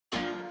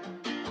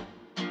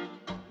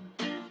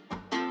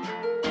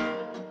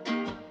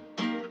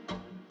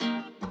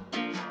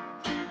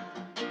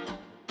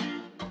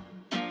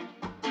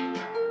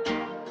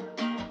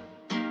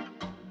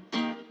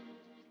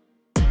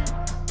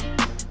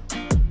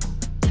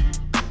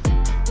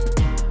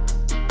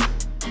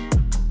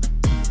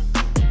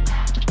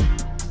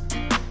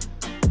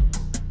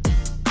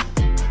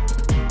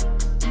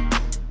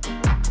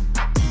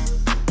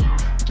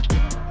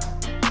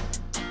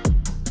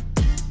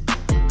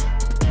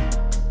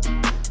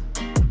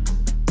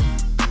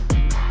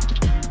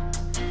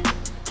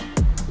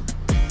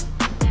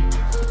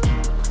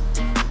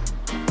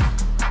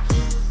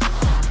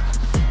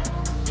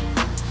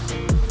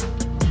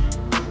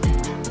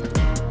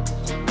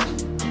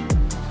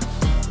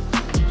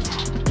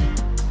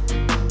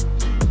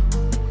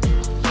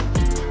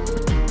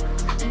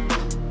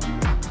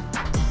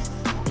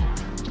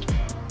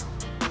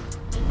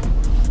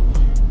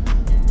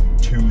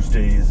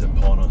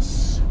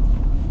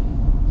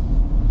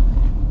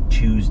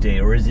Tuesday,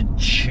 or is it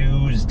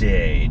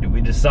Tuesday? Did we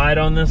decide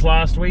on this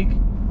last week?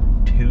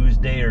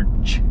 Tuesday or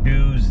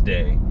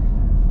Tuesday?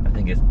 I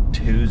think it's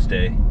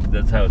Tuesday.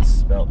 That's how it's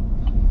spelled.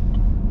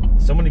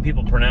 So many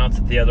people pronounce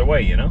it the other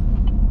way, you know?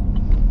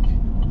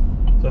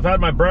 So I've had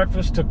my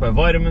breakfast, took my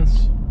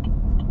vitamins,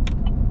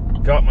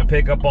 got my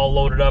pickup all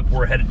loaded up.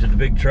 We're headed to the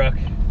big truck.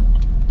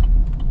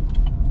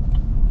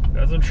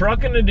 Got some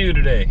trucking to do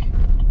today.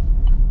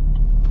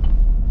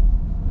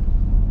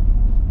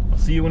 I'll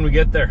see you when we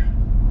get there.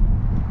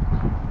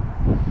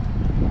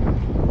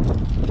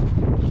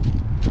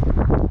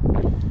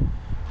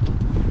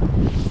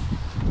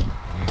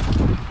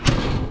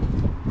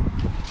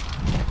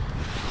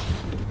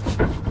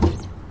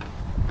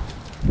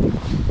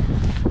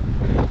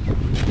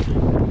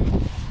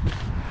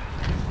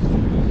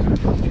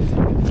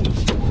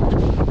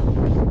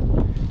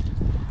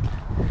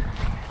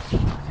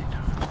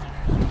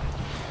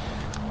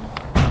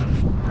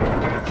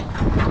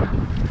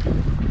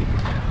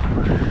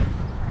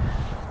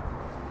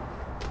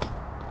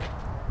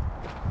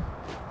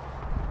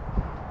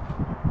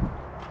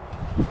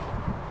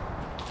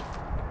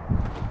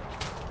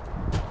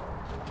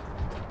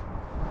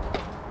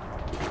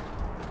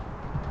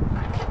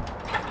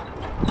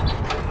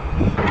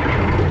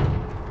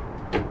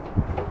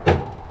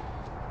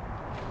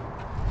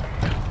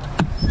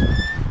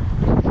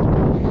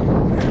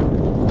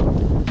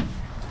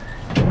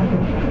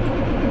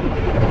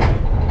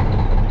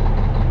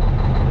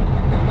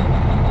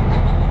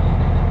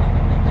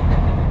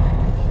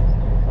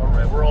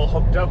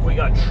 We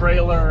got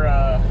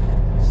trailer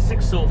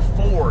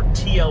 604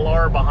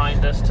 TLR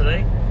behind us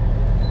today.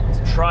 It's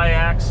a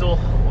tri-axle,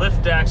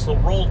 lift axle,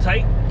 roll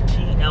tight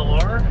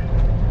TLR.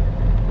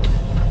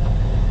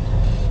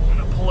 I'm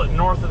gonna pull it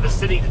north of the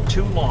city to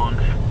Toulon.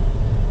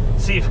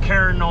 See if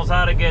Karen knows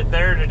how to get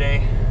there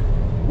today.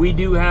 We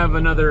do have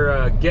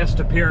another guest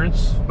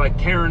appearance by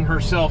Karen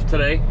herself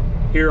today,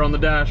 here on the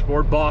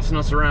dashboard, bossing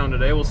us around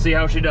today. We'll see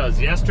how she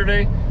does.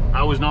 Yesterday,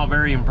 I was not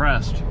very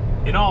impressed.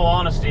 In all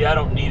honesty, I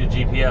don't need a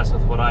GPS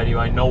with what I do.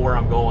 I know where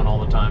I'm going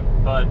all the time.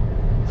 But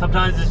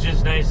sometimes it's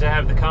just nice to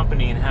have the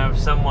company and have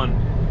someone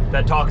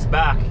that talks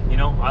back, you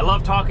know? I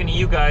love talking to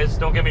you guys,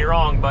 don't get me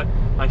wrong, but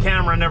my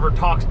camera never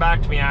talks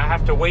back to me. I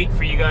have to wait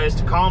for you guys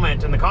to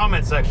comment in the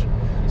comment section.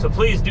 So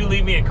please do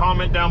leave me a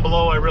comment down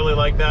below. I really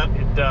like that.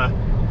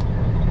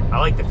 I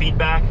like the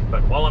feedback,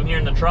 but while I'm here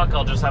in the truck,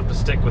 I'll just have to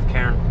stick with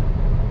Karen.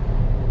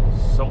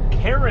 So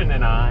Karen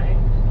and I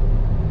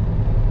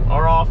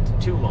are off to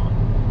Toulon.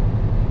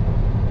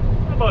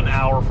 About an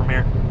hour from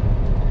here.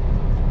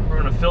 We're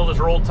gonna fill this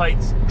roll tight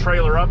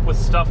trailer up with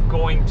stuff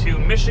going to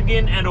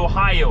Michigan and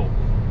Ohio.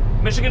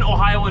 Michigan,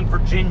 Ohio, and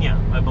Virginia,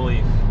 I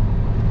believe.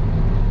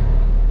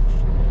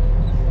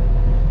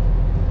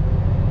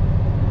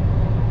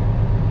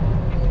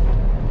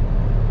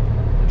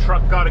 The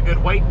truck got a good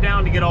wipe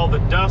down to get all the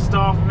dust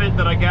off of it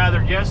that I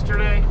gathered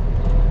yesterday.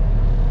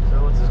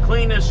 So it's as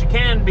clean as she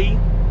can be,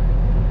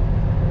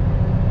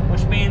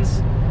 which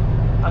means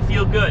I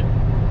feel good.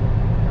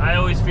 I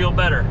always feel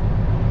better.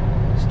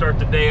 Start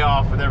the day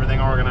off with everything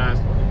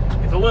organized.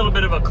 It's a little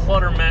bit of a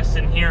clutter mess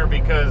in here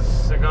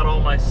because I got all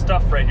my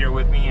stuff right here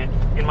with me.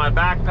 In my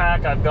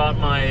backpack, I've got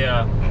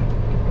my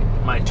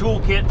my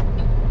toolkit,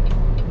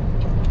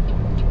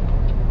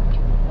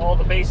 all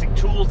the basic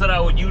tools that I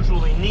would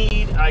usually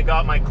need. I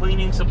got my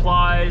cleaning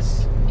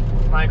supplies,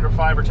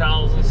 microfiber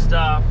towels and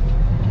stuff.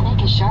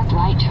 Make a sharp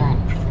right turn.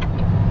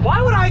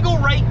 Why would I go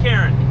right,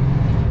 Karen?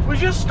 We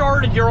just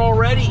started. You're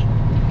already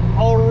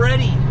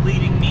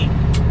leading me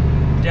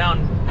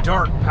down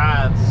dark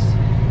paths.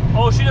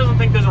 Oh, she doesn't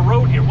think there's a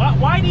road here.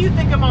 Why do you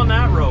think I'm on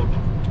that road?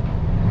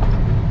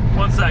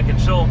 One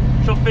second, she'll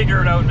figure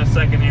it out in a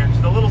second here.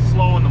 She's a little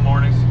slow in the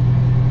mornings.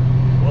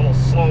 A little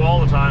slow all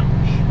the time.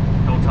 Shh,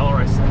 don't tell her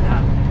I said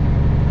that.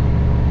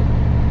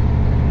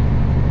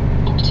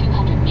 In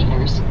 200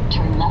 meters,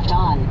 turn left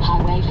on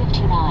Highway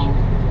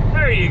 59.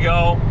 There you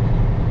go.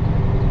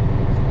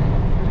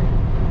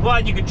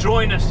 Glad you could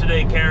join us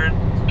today, Karen.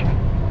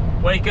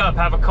 Wake up,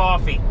 have a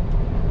coffee.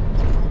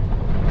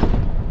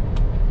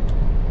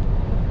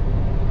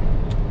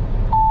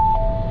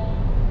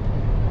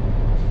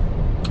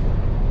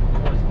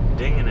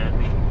 Dinging at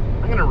me.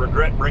 I'm gonna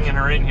regret bringing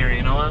her in here,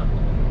 you know what?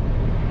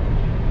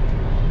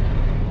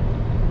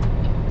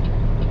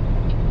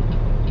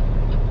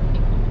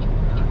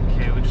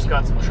 Okay, we just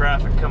got some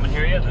traffic coming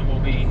here yet, then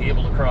we'll be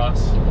able to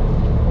cross.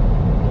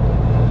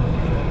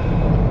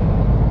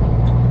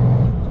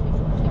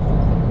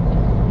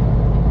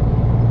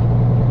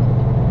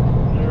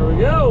 There we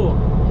go.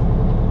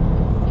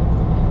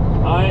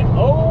 I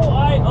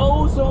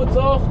owe, so it's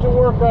off to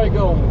work I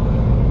go.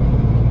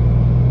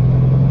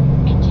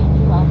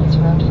 On this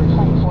road for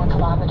 24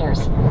 kilometers.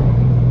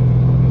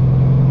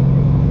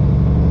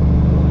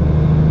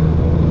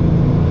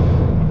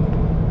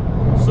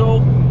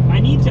 So I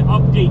need to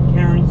update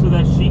Karen so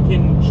that she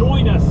can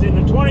join us in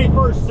the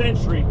 21st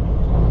century.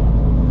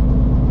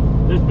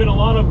 There's been a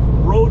lot of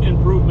road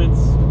improvements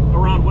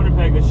around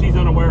Winnipeg that she's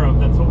unaware of.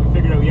 That's what we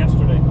figured out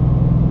yesterday.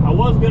 I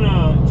was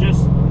gonna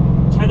just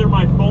tether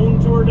my phone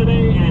to her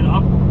today and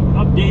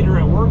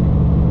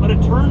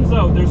turns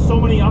out there's so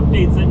many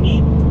updates that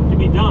need to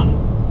be done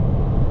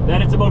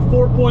that it's about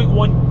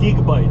 4.1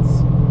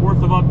 gigabytes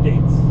worth of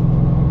updates.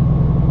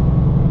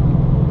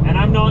 And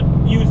I'm not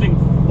using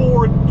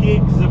 4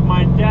 gigs of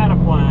my data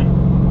plan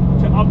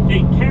to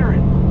update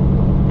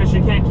Karen because she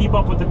can't keep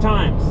up with the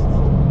times.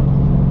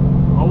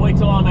 I'll wait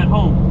till I'm at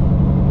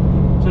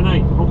home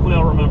tonight. Hopefully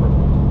I'll remember.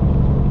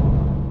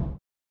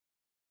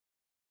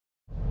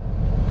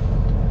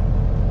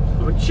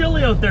 It's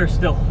chilly out there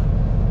still.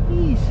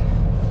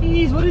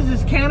 Jeez, what is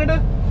this,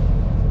 Canada?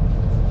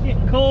 It's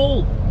getting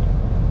cold.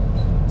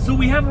 So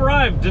we have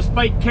arrived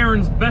despite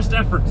Karen's best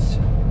efforts.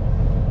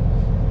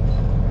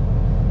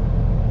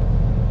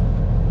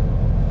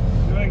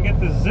 Do I get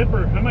the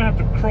zipper? I might have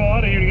to crawl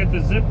out of here to get the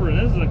zipper.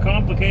 This is a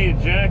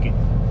complicated jacket.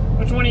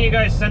 Which one of you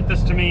guys sent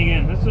this to me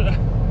again? I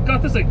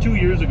got this like 2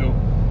 years ago.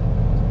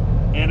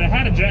 And I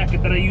had a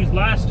jacket that I used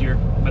last year,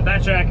 but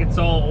that jacket's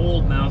all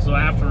old now, so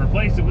I have to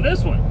replace it with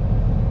this one.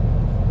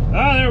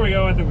 Ah, there we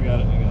go. I think we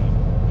got it.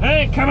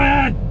 Hey, come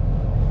on!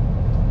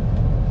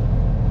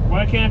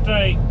 Why can't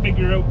I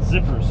figure out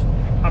zippers?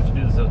 I'll have to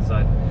do this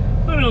outside.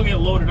 I'm gonna go get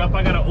loaded up.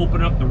 I gotta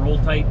open up the roll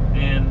tight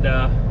and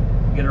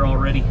get her all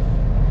ready.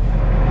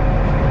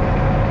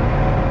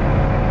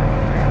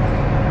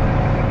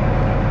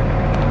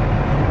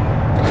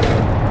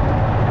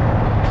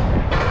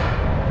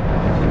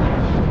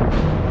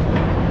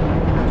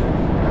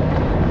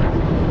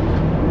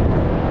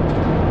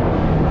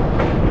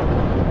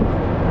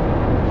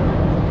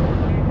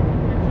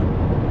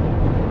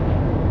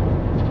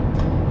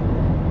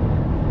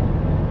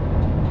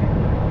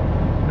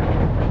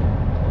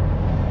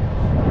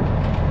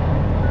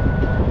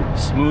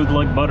 Smooth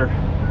like butter.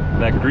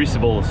 That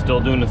greasable is still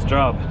doing its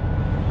job.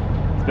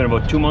 It's been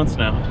about 2 months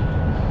now.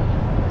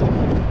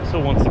 So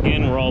once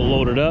again, we're all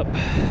loaded up.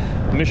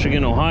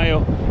 Michigan,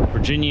 Ohio,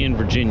 Virginia, and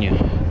Virginia.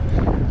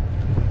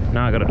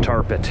 Now I gotta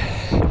tarp it.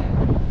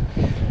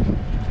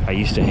 I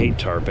used to hate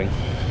tarping.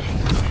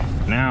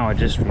 Now I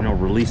just,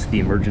 release the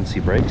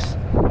emergency brakes.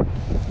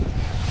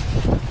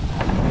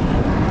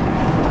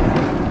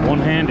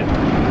 One-handed.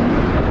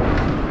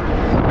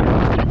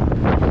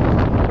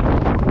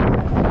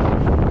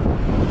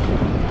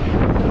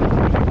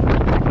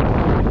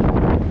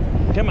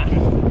 Come on.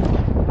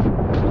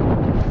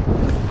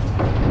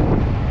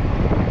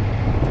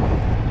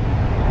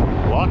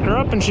 Lock her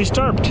up and she's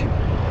tarped.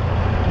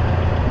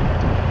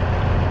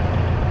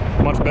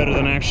 Much better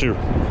than actually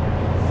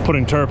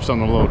putting tarps on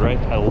the load, right?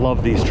 I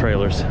love these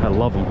trailers. I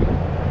love them.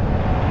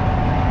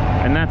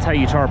 And that's how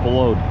you tarp a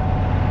load.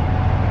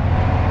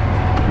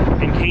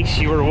 In case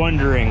you were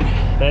wondering,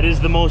 that is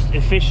the most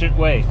efficient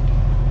way.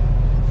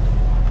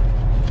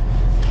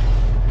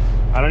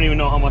 I don't even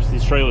know how much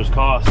these trailers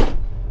cost.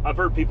 I've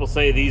heard people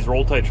say these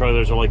roll-tight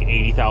trailers are like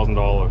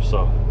 $80,000,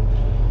 so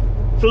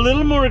it's a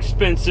little more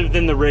expensive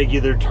than the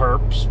regular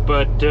tarps,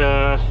 but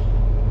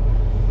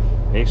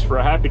makes for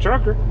a happy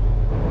trucker.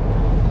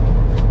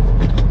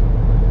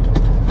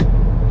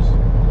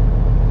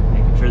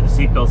 Making sure the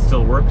seatbelt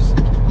still works,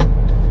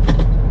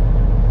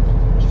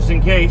 just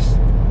in case.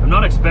 I'm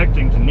not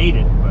expecting to need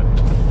it, but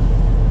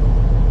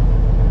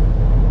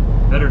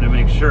better to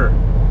make sure.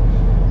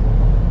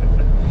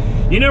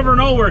 You never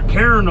know where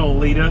Karen will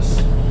lead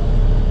us.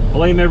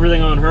 Blame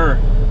everything on her.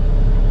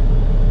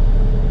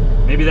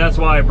 Maybe that's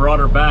why I brought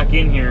her back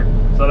in here,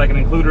 so that I can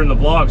include her in the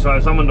vlog, so I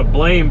have someone to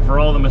blame for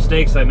all the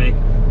mistakes I make.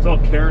 It's all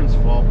Karen's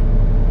fault.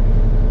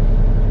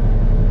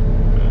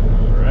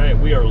 Alright,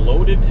 we are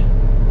loaded,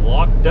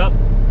 locked up,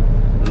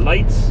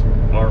 lights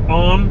are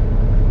on.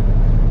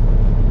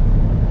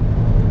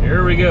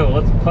 Here we go.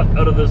 Let's putt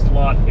out of this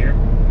lot here.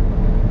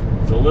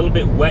 It's a little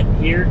bit wet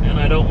here, and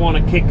I don't want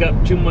to kick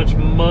up too much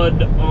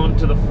mud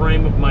onto the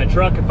frame of my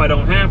truck if I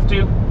don't have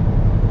to.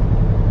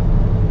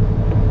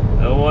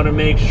 I want to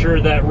make sure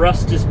that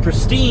rust is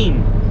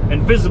pristine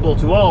and visible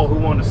to all who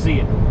want to see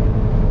it.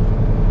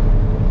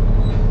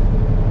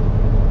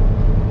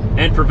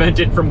 And prevent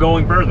it from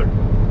going further.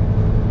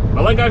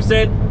 But like I've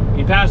said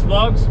in past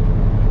vlogs,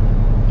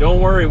 don't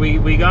worry,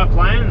 we got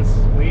plans.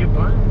 We have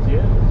plans,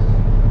 yes.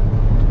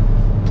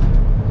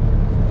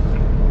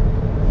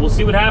 We'll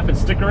see what happens.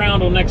 Stick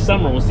around till next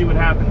summer. We'll see what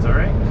happens,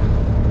 alright?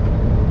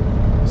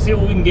 See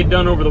what we can get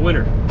done over the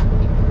winter.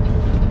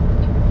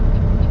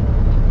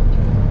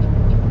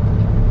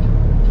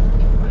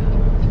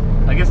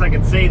 I guess I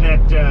could say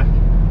that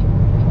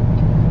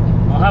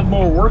I'll have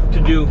more work to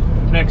do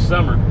next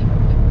summer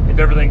if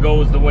everything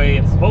goes the way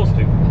it's supposed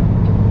to.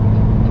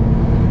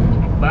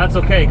 But that's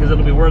okay, because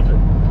it'll be worth it.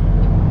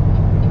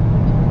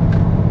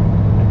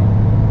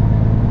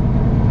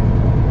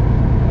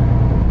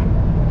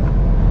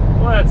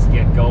 Let's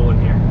get going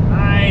here.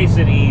 Nice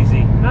and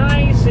easy.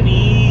 Nice and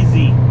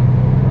easy.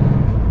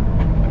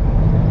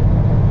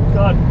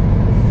 Got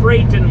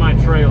freight in my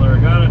trailer.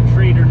 Gotta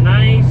treat her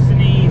nice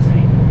and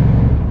easy.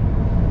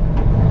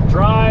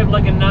 Drive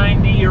like a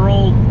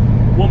 90-year-old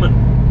woman.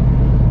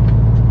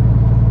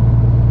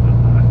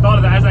 I thought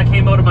of that as I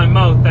came out of my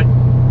mouth, that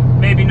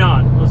maybe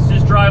not. Let's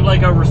just drive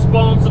like a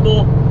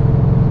responsible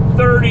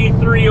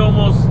 33,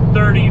 almost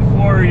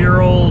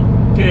 34-year-old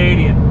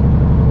Canadian.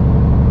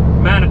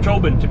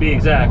 Manitoban to be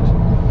exact.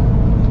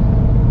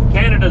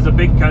 Canada's a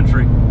big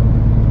country.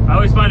 I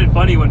always find it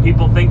funny when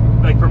people think,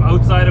 like from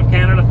outside of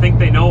Canada, think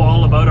they know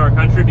all about our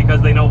country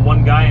because they know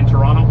one guy in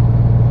Toronto.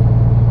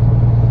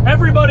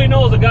 Everybody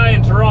knows a guy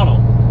in Toronto.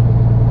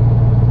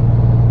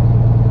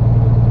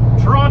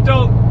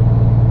 Toronto,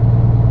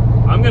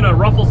 I'm gonna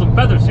ruffle some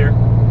feathers here,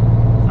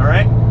 all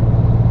right?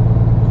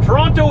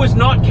 Toronto is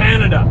not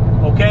Canada,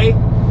 okay?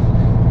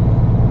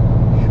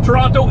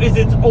 Toronto is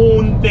its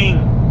own thing.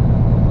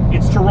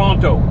 It's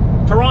Toronto.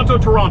 Toronto,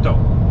 Toronto.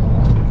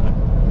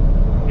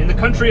 In the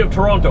country of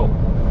Toronto.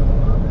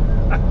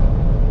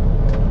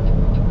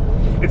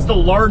 It's the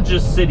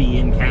largest city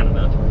in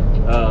Canada.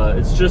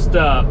 It's just,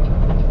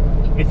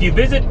 if you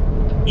visit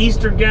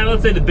Eastern Canada,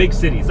 let's say the big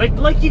cities,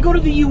 like you go to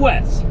the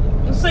US,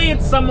 let's say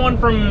it's someone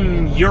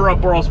from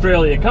Europe or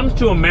Australia, comes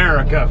to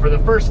America for the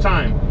first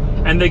time,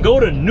 and they go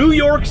to New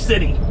York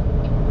City,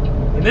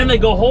 and then they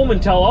go home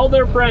and tell all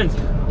their friends,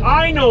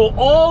 I know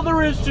all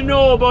there is to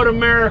know about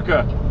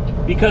America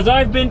because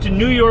I've been to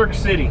New York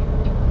City.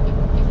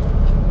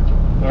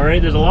 All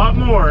right, there's a lot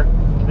more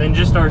than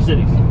just our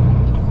cities.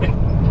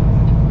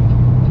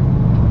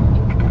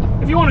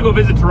 If you want to go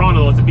visit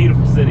Toronto, it's a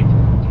beautiful city,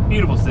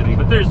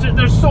 but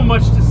there's so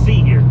much to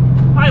see here.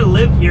 I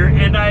live here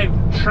and I've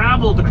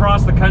traveled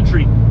across the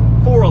country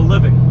for a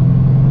living,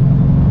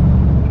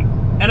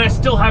 and I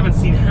still haven't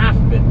seen half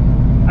of it.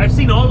 I've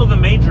seen all of the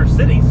major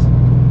cities,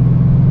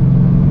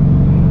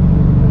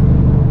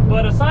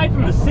 but aside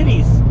from the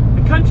cities,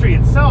 the country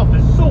itself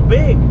is so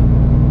big.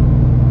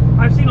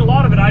 I've seen a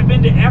lot of it. I've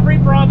been to every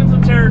province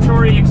and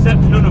territory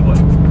except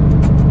Nunavut.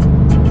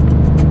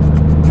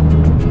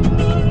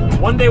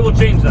 One day we'll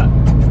change that.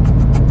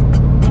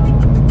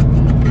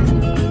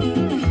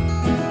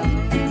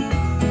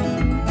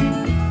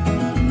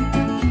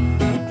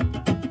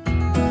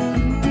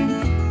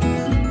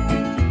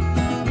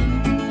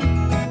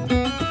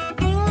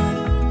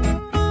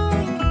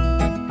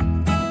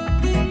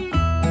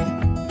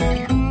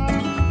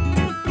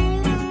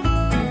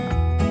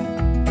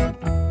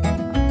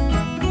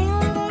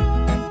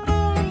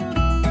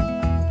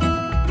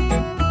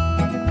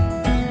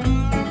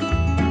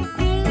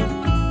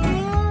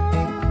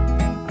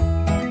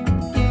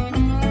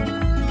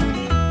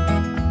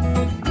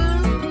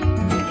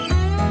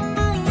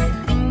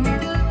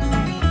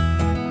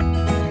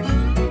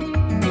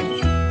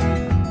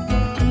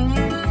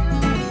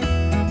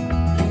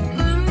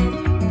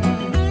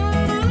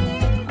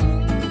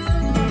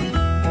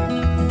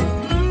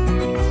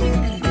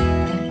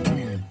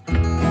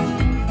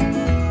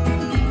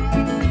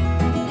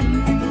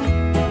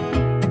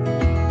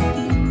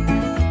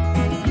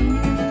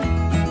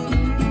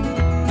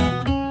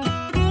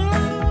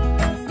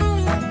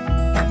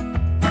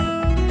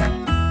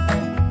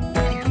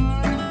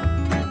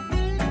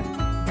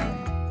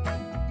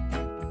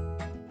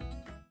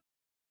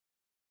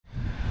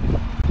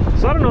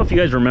 So I don't know if you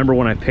guys remember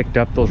when I picked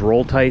up those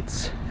roll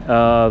tights,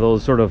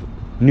 those sort of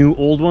new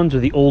old ones or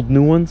the old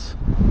new ones.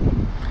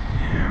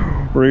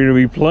 We're gonna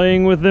be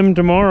playing with them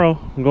tomorrow.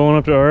 I'm going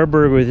up to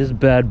Arborg with this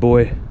bad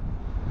boy.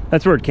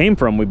 That's where it came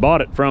from. We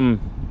bought it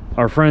from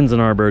our friends in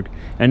Arborg,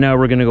 and now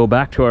we're gonna go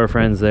back to our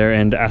friends there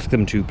and ask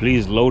them to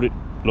please load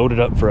it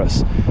up for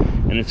us.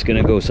 And it's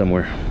gonna go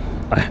somewhere.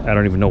 I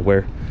don't even know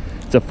where.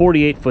 It's a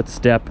 48-foot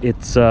step.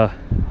 It's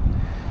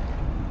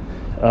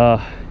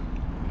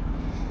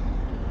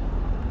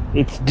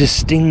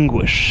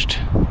distinguished.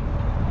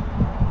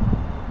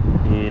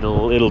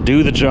 It'll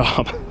do the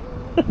job.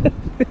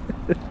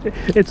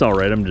 It's all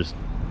right. I'm just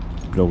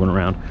joking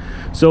around.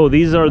 So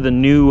these are the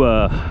new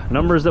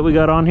numbers that we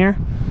got on here.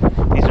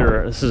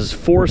 This is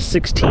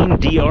 416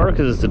 DR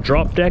because it's a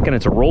drop deck and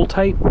it's a roll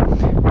tight.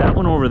 That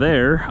one over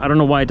there, I don't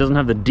know why it doesn't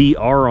have the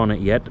DR on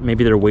it yet.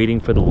 Maybe they're waiting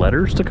for the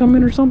letters to come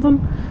in or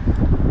something.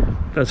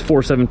 That's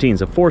 417.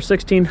 So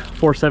 416,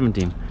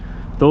 417.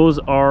 Those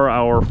are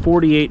our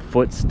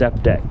 48-foot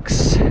step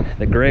decks,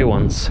 the gray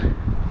ones.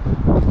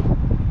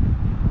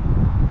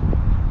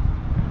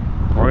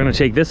 We're gonna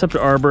take this up to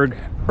Arborg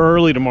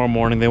early tomorrow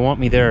morning. They want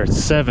me there at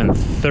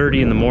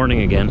 7:30 in the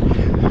morning again,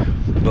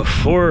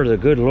 before the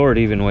good Lord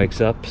even wakes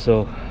up.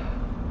 So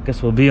I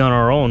guess we'll be on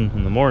our own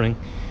in the morning.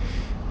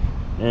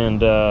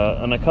 And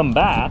I come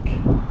back,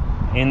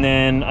 and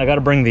then I gotta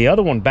bring the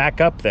other one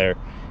back up there.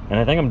 And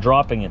I think I'm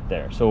dropping it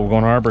there. So we're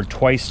going to Arborg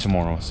twice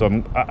tomorrow.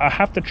 So I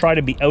have to try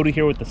to be out of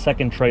here with the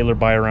second trailer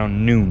by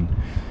around noon.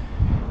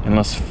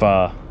 Unless it's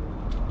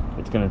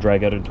going to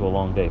drag out into a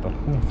long day. But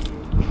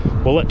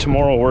we'll let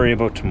tomorrow worry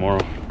about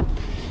tomorrow.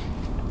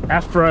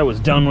 After I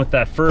was done with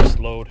that first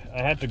load,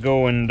 I had to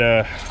go and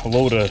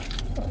load a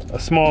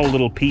small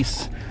little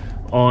piece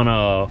on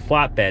a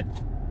flatbed.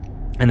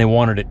 And they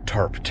wanted it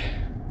tarped.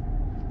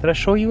 Did I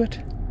show you it?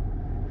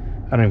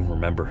 I don't even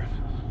remember.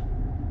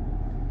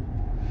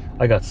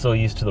 I got so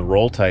used to the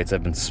roll tights,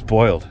 I've been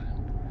spoiled.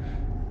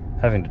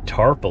 Having to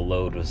tarp a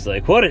load was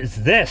like, what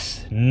is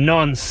this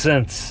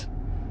nonsense?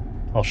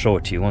 I'll show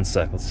it to you. One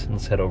sec.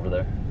 Let's head over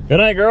there. Good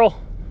night, girl.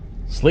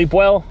 Sleep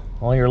well.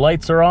 All your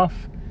lights are off.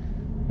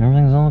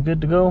 Everything's all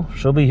good to go.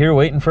 She'll be here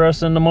waiting for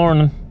us in the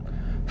morning.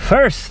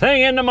 First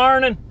thing in the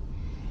morning.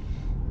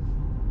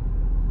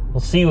 We'll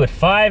see you at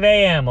 5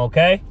 a.m.,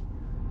 okay?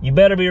 You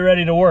better be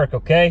ready to work,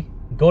 okay?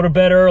 Go to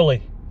bed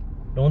early.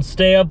 Don't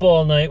stay up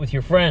all night with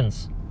your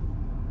friends.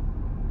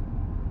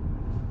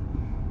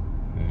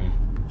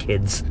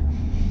 Kids.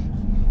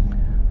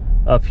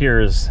 Up here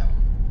is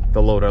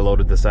the load I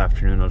loaded this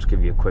afternoon. I'll just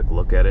give you a quick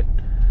look at it.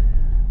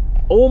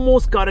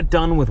 Almost got it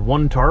done with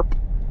one tarp.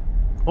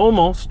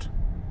 Almost.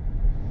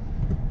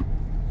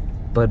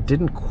 But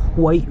didn't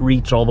quite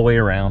reach all the way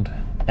around.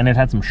 And it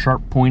had some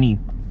sharp, pointy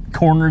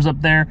corners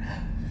up there.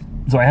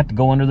 So I had to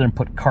go under there and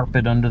put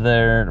carpet under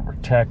there to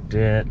protect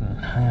it, and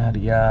yada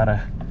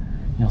yada.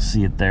 You'll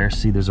see it there.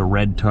 See, there's a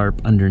red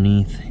tarp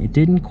underneath. It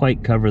didn't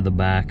quite cover the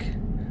back.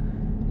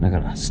 I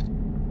got a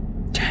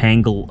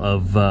tangle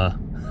of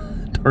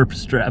tarp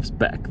straps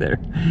back there.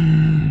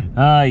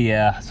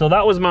 Yeah. So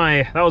that was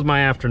my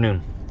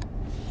afternoon.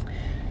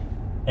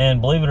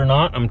 And believe it or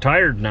not, I'm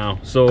tired now.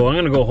 So I'm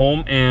gonna go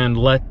home and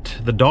let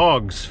the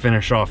dogs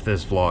finish off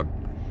this vlog.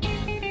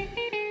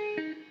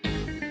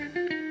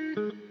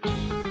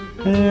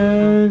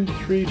 And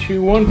 3,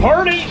 2, 1,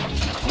 party!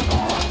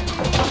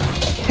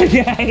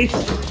 Hey guys!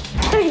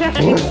 Hey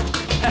guys!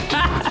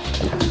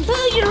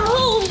 Oh, you're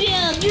home,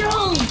 Dad! You're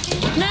home!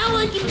 Now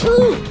I can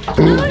poop!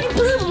 Now I can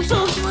poop! I'm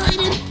so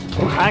excited!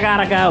 I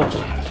gotta go.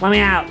 Let me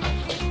out.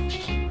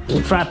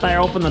 It's right there.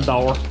 Open the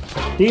door.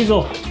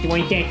 Diesel, you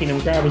want to check in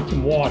and grab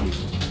some water?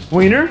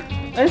 Wiener?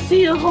 I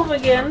see you home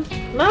again.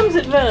 Mom's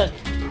at work.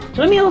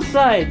 Let me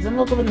outside. I'm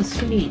not going to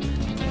sleep.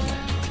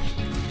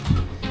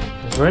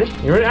 You ready?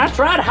 You ready? I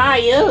tried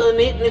higher and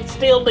it's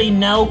still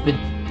been open.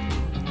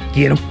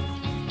 Get him.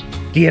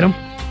 Get him.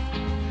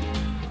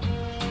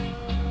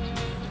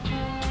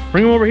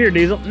 Bring him over here,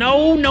 Diesel.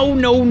 No, no,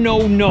 no,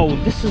 no, no.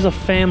 This is a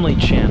family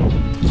channel.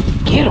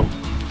 Get him.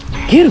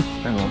 Get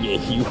him. I'm gonna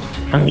get you.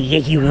 I'm gonna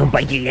get you and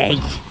bite your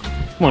legs.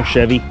 Come on,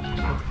 Chevy.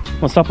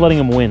 Come on, stop letting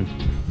him win.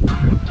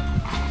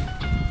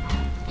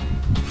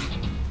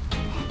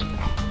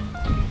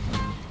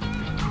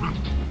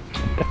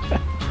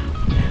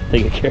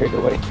 They get carried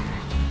away.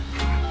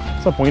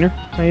 What's up, Wiener?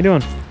 How you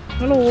doing?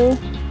 Hello.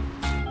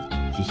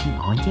 Is she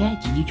on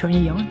yet? Did you turn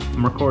it on?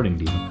 I'm recording,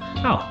 Diesel.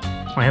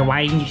 Oh, well,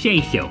 why didn't you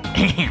say so?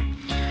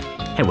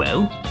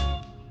 Hello?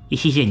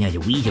 This is another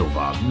weasel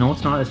vlog. No,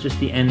 it's not. It's just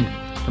the end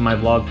to my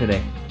vlog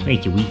today.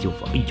 It's a weasel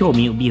vlog. You told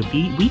me it would be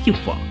a weasel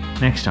vlog.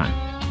 Next time.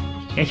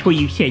 That's what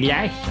you said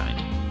last time.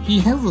 He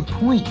has a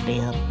point,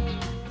 Dad.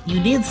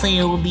 You did say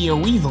it would be a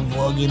weasel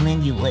vlog and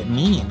then you let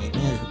me in it.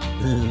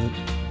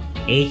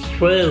 It's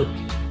true.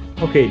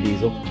 Okay,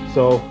 Diesel.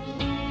 So,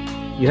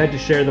 you had to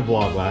share the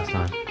vlog last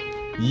time.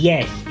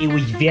 Yes, it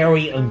was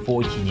very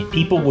unfortunate.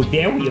 People were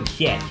very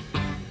upset.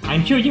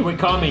 I'm sure they were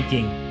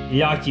commenting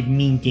lots of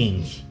mean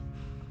things.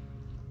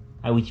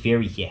 I was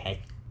very sad.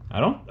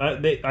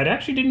 I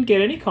actually didn't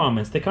get any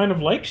comments. They kind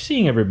of liked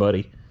seeing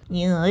everybody.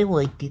 Yeah, I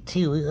liked it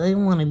too. I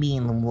want to be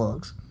in the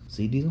vlogs.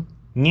 See, Diesel?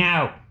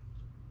 No!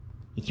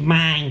 It's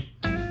mine!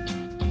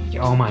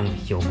 Oh man, I'm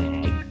so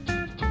mad.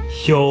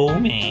 So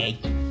mad.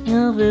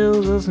 Yeah,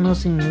 well, that's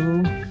nothing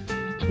new.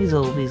 He's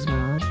always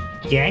mad.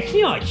 That's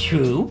not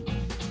true.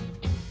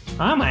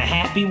 I'm a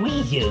happy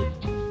weasel.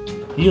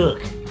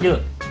 Look.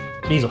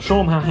 Diesel, show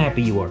them how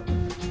happy you are.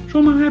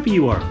 Show them how happy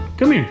you are.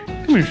 Come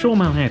here, show them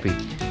how happy.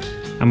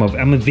 I'm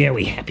a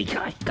very happy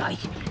guy,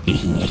 guys.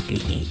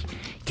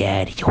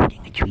 Dad is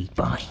holding a treat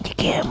behind the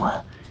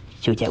camera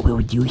so that we'll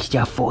do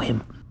stuff for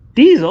him.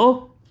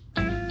 Diesel?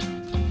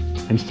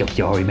 I'm so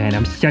sorry, man.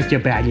 I'm such a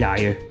bad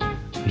liar.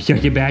 I'm so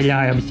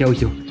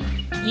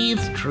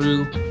It's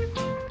true.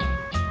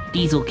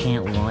 Diesel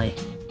can't lie.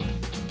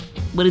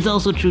 But it's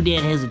also true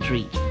Dad has a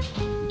treat.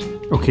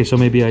 Okay, so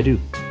maybe I do.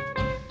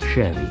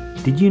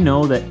 Chevy, did you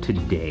know that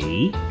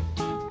today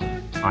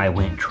I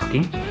went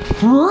trucking?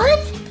 What?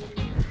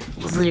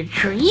 Was there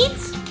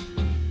treats?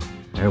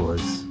 There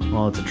was.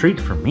 Well, it's a treat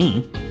for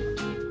me.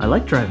 I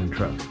like driving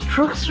trucks.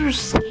 Trucks are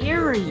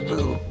scary,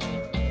 though.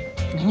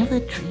 Can I have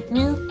that treat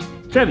now?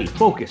 Chevy,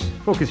 focus.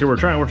 Focus here. We're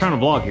trying to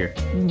vlog here.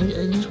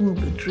 I just want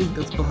the treat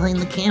that's behind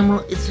the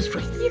camera. It's just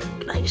right there.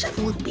 Can I just have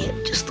a little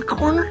bit? Just the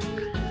corner?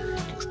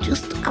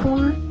 Just the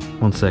corner?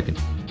 1 second.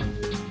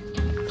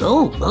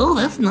 Oh,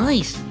 that's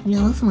nice.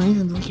 Yeah, that's nice.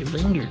 It's like your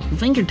finger. Your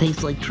finger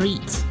tastes like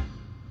treats.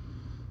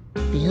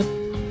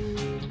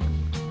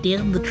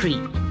 Dad, the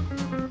treat.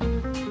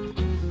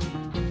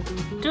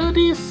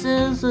 Daddy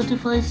says that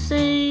if I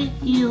say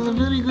he is a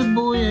very good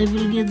boy, I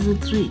will get the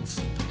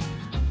treats.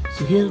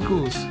 So here it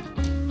goes.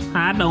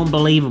 I don't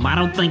believe him. I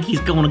don't think he's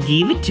gonna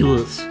give it to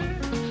us.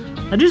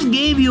 I just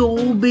gave you a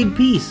whole big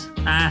piece.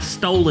 I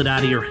stole it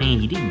out of your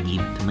hand. You didn't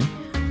give it to me.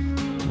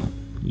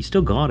 You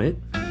still got it.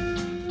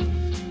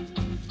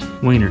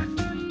 Wiener,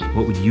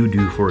 what would you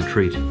do for a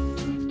treat?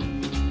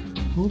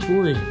 Oh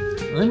boy,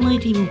 I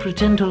might even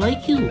pretend to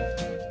like you.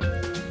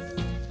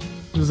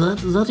 Is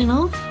that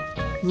enough?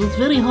 That's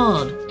very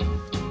hard.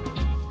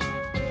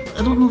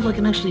 I don't know if I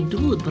can actually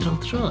do it, but I'll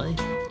try.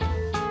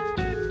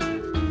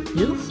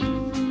 Yes?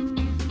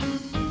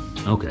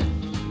 Okay.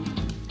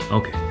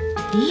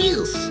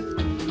 Yes!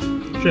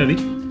 Chevy,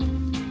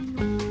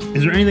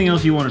 Is there anything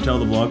else you want to tell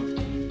the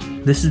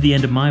vlog? This is the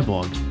end of my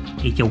vlog.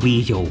 It's a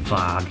weirdo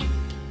vlog.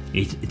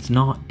 It's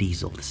not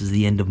Diesel. This is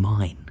the end of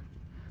mine.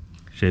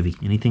 Chevy,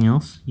 anything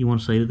else you want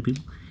to say to the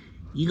people?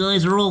 You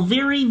guys are all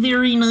very,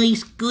 very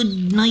nice,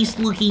 good,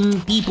 nice-looking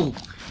people.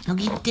 Now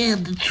get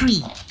down the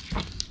tree.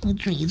 The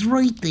tree is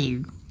right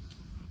there.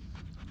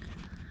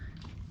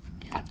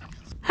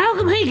 How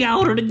come he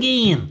got it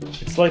again?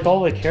 It's like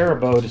all they care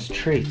about is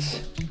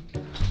treats.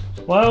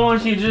 Why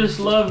won't you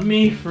just love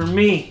me for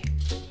me?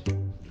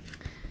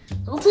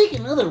 I'll take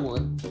another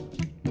one.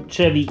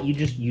 Chevy, you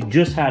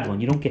just had one.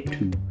 You don't get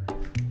two.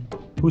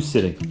 Who's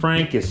sitting?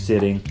 Frank is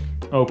sitting.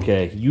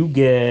 Okay, you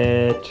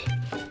get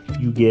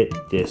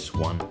this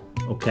one.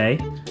 Okay?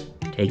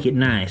 Take it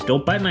nice.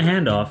 Don't bite my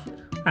hand off.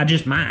 I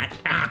just might.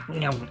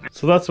 No.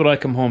 So that's what I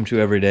come home to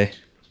every day.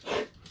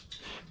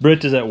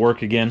 Britt is at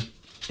work again,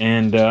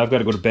 and I've got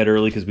to go to bed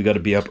early because we got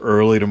to be up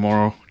early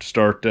tomorrow to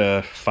start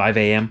 5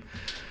 a.m.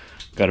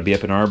 Got to be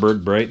up in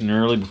Arborg bright and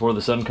early before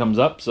the sun comes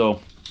up,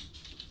 so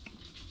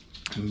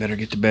I better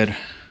get to bed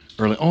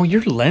early. Oh,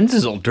 your lens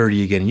is all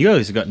dirty again. You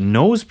guys have got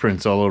nose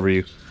prints all over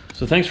you.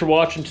 So thanks for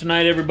watching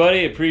tonight,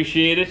 everybody.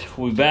 Appreciate it.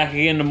 We'll be back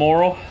again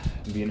tomorrow.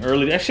 It'll be an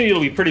early. Actually,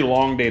 it'll be a pretty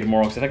long day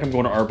tomorrow because I think I'm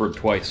going to Arborg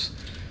twice.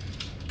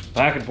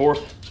 Back and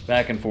forth,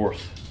 back and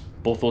forth.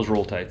 Both those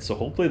roll tights. So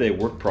hopefully they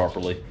work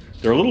properly.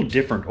 They're a little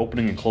different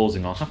opening and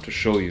closing. I'll have to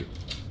show you.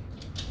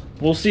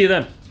 We'll see you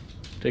then.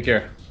 Take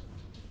care.